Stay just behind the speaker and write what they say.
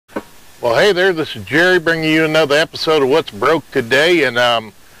Well, hey there, this is Jerry bringing you another episode of What's Broke Today, and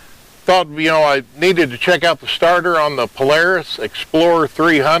thought, I needed to check out the starter on the Polaris Xplorer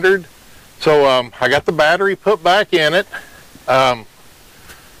 300. So I got the battery put back in it. I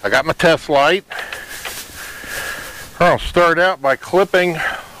got my test light. I'll start out by clipping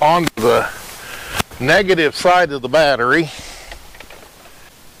onto the negative side of the battery.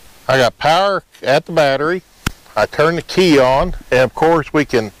 I got power at the battery. I turn the key on, and of course we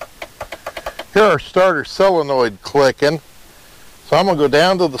can hear our starter solenoid clicking. So I'm going to go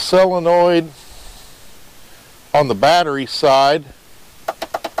down to the solenoid on the battery side,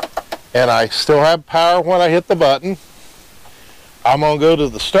 and I still have power when I hit the button. I'm going to go to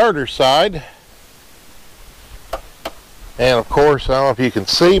the starter side, and of course, I don't know if you can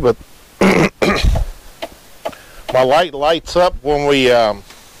see, but my light lights up when we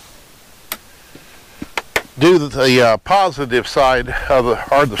do the positive side of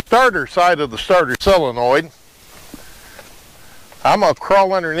the starter side of the starter solenoid. I'm going to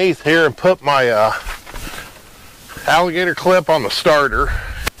crawl underneath here and put my alligator clip on the starter.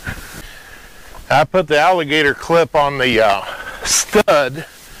 I put the alligator clip on the stud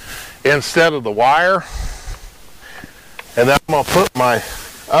instead of the wire, and then I'm going to put my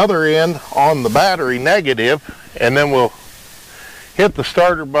other end on the battery negative, and then we'll hit the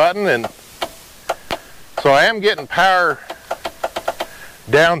starter button. And so I am getting power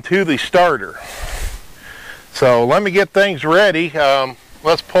down to the starter. So let me get things ready.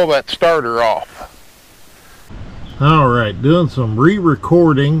 Let's pull that starter off. Alright, doing some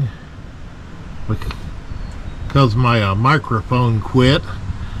re-recording because my microphone quit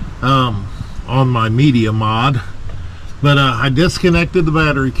on my media mod. But I disconnected the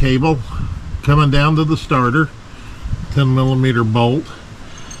battery cable coming down to the starter, 10mm bolt.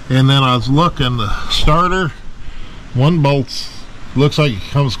 And then I was looking, the starter, one bolt looks like it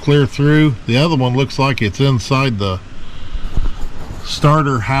comes clear through. The other one looks like it's inside the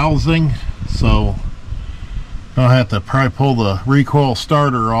starter housing. So I'll have to probably pull the recoil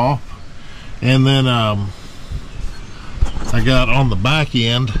starter off. And then I got on the back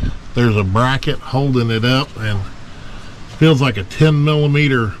end, there's a bracket holding it up, and feels like a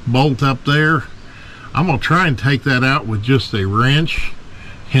 10mm bolt up there. I'm going to try and take that out with just a wrench,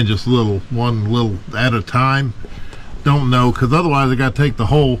 and just one little at a time. Don't know, because otherwise I got to take the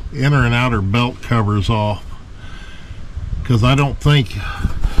whole inner and outer belt covers off, because I don't think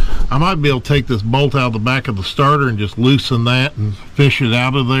I might be able to take this bolt out of the back of the starter and just loosen that and fish it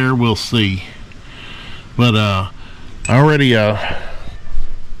out of there. We'll see. But I already I've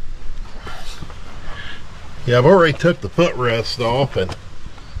already took the footrest off, and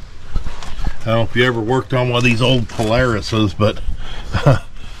I don't know if you ever worked on one of these old Polarises, but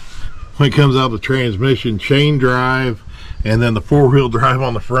when it comes out of the transmission, chain drive, and then the four-wheel drive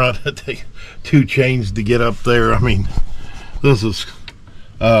on the front, it takes two chains to get up there. I mean, this is,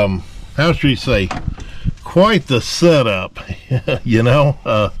 how should you say, quite the setup, you know,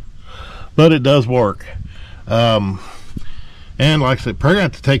 but it does work. And like I said, probably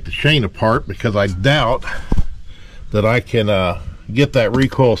going to have to take the chain apart, because I doubt that I can get that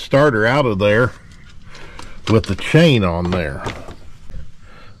recoil starter out of there with the chain on there.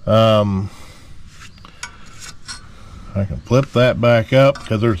 I can flip that back up,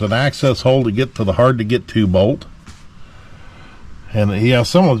 because there's an access hole to get to the hard to get to bolt. And yeah,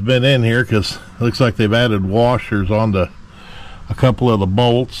 someone's been in here, because it looks like they've added washers onto a couple of the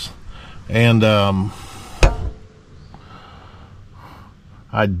bolts. And I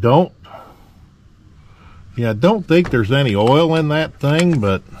don't think there's any oil in that thing,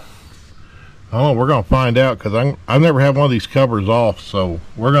 but I don't know, we're going to find out, because I've never had one of these covers off, so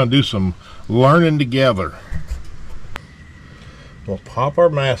we're going to do some learning together. We'll pop our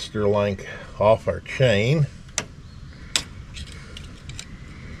master link off our chain.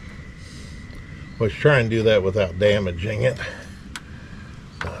 Let's try and do that without damaging it.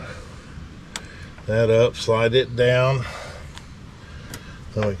 That up, slide it down.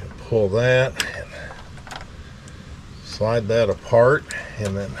 Then we can pull that and slide that apart,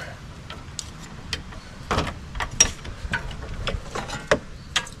 and then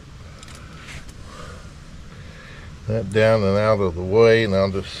that down and out of the way, and I'll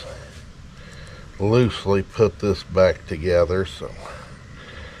just loosely put this back together so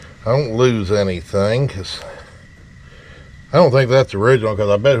I don't lose anything, because I don't think that's original, because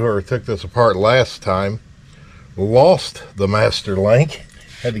I bet whoever took this apart last time lost the master link,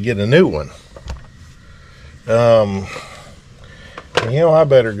 had to get a new one. You know, I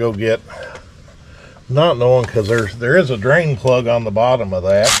better go get, not knowing, because there is a drain plug on the bottom of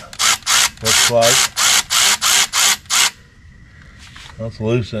that, looks like. Let's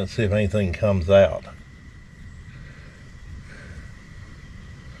loosen it and see if anything comes out.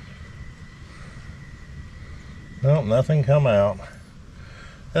 Nope, nothing come out.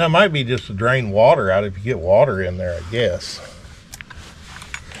 And it might be just to drain water out if you get water in there, I guess.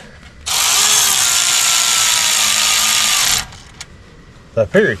 I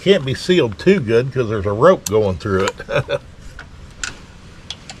figure it can't be sealed too good because there's a rope going through it.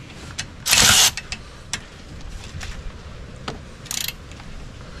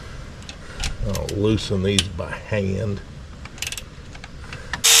 I'll loosen these by hand.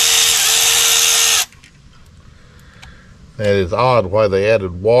 It is odd why they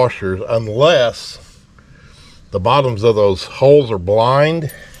added washers, unless the bottoms of those holes are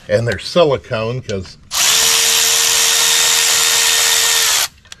blind and they're silicone, because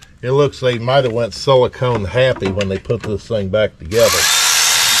it looks they might have went silicone happy when they put this thing back together.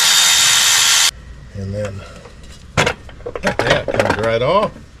 And then that comes right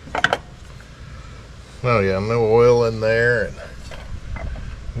off. Oh yeah, no oil in there. And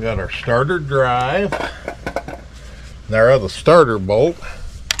we got our starter drive. And our other starter bolt.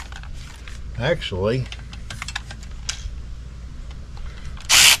 Actually,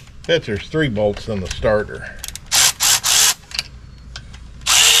 there's 3 bolts in the starter.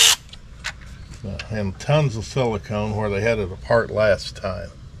 And tons of silicone where they had it apart last time.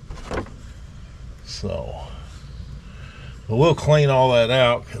 So, but we'll clean all that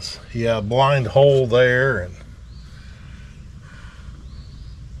out, because yeah, a blind hole there, and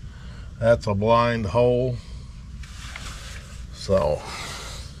that's a blind hole. So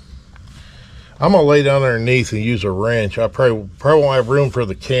I'm gonna lay down underneath and use a wrench. I probably won't have room for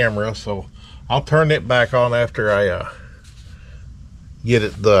the camera, so I'll turn it back on after I get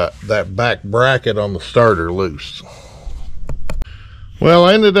it that back bracket on the starter loose. Well,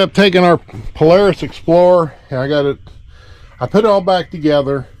 I ended up taking our Polaris Xplorer, and I put it all back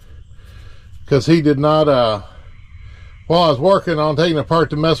together because he did not, while I was working on taking it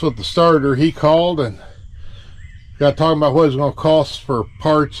apart to mess with the starter, he called and got talking about what it was going to cost for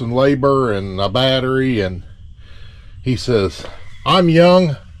parts and labor and a battery, and he says, I'm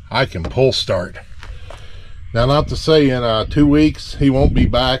young, I can pull start. Now, not to say in 2 weeks he won't be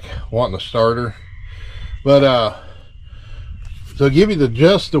back wanting a starter, but to give you the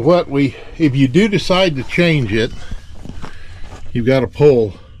gist of what if you do decide to change it, you've got to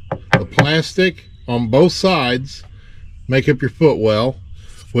pull the plastic on both sides, make up your footwell,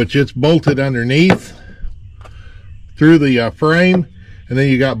 which it's bolted underneath through the frame, and then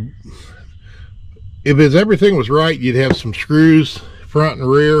you got, if everything was right, you'd have some screws front and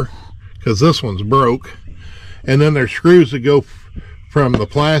rear, because this one's broke, and then there's screws that go from the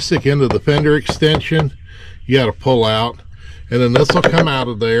plastic into the fender extension. You got to pull out, and then this will come out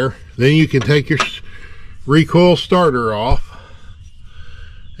of there. Then you can take your recoil starter off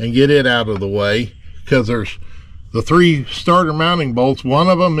and get it out of the way, because there's the 3 starter mounting bolts. One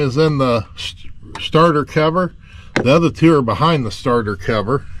of them is in the starter cover, the other 2 are behind the starter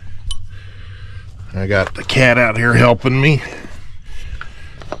cover. I got the cat out here helping me.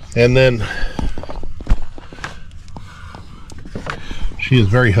 And then she is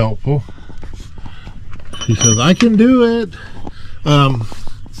very helpful. She says, I can do it.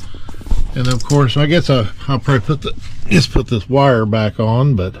 And of course, I guess I'll probably put this wire back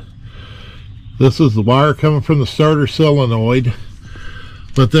on, but this is the wire coming from the starter solenoid.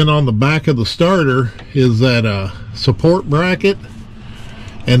 But then on the back of the starter is that support bracket,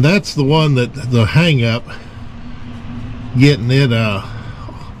 and that's the one that the hang up getting it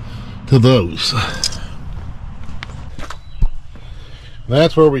to those.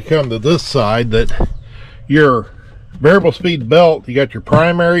 That's where we come to this side, that your variable speed belt, you got your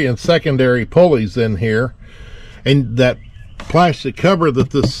primary and secondary pulleys in here, and that plastic cover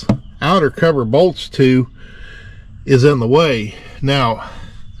that this outer cover bolts to is in the way. Now,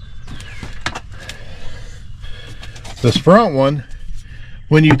 this front one,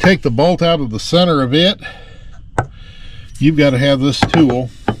 when you take the bolt out of the center of it, you've got to have this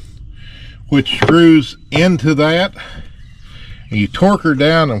tool which screws into that, and you torque her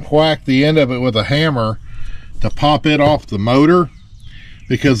down and whack the end of it with a hammer to pop it off the motor,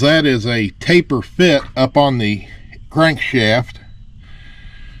 because that is a taper fit up on the crankshaft.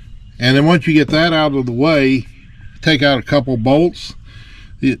 And then once you get that out of the way, take out a couple bolts,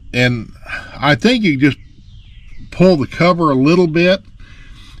 and I think you just pull the cover a little bit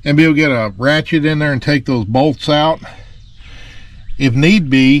and be able to get a ratchet in there and take those bolts out. If need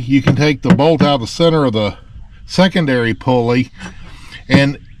be, you can take the bolt out of the center of the secondary pulley,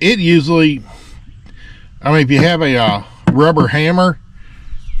 and it usually, I mean, if you have a rubber hammer,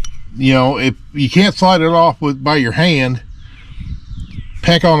 you know, if you can't slide it off by your hand,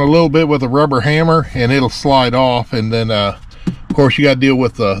 peck on a little bit with a rubber hammer and it'll slide off. And then of course you got to deal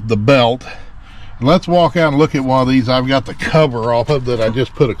with the belt. Let's walk out and look at one of these. I've got the cover off of that I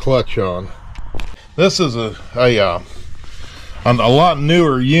just put a clutch on. This is a lot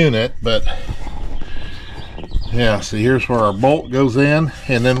newer unit, but yeah, see, here's where our bolt goes in,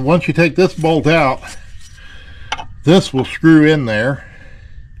 and then once you take this bolt out, this will screw in there,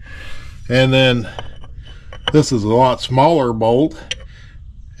 and then this is a lot smaller bolt,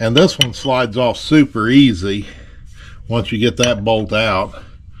 and this one slides off super easy once you get that bolt out.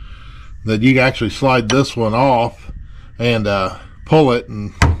 That you can actually slide this one off and pull it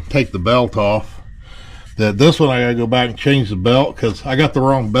and take the belt off. That this one I gotta go back and change the belt because I got the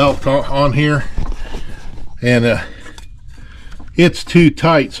wrong belt on here, and it's too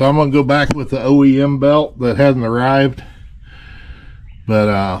tight, so I'm gonna go back with the OEM belt that hasn't arrived.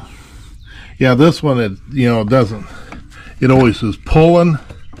 But yeah, this one, it always is pulling,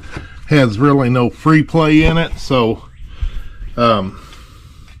 has really no free play in it, so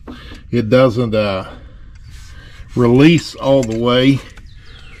it doesn't release all the way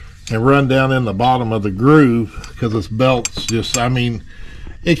and run down in the bottom of the groove, because this belt's just, I mean,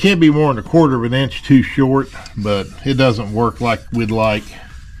 it can't be more than 1/4 of an inch too short, but it doesn't work like we'd like.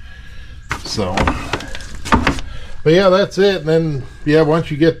 So, but yeah, that's it. And then, yeah,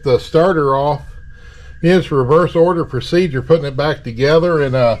 once you get the starter off, it's reverse order procedure, putting it back together.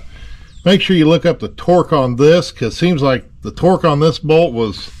 And make sure you look up the torque on this, because it seems like the torque on this bolt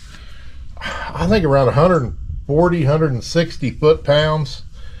was, I think, around 140, 160 foot-pounds.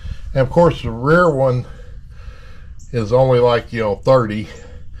 And of course the rear one is only like, 30.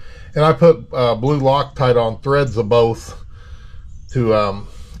 And I put blue Loctite on threads of both to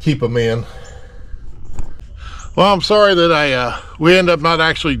keep them in. Well, I'm sorry that we end up not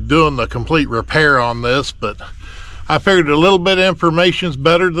actually doing the complete repair on this, but I figured a little bit of information is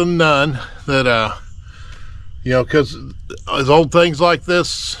better than none. That because as old things like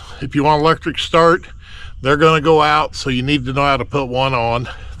this, if you want electric start, they're going to go out, so you need to know how to put one on.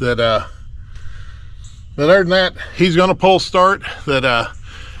 But other than that, he's going to pull start.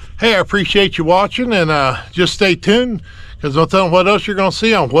 Hey, I appreciate you watching, and just stay tuned, because I'll tell them what else you're going to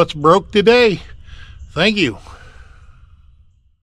see on What's Broke Today. Thank you.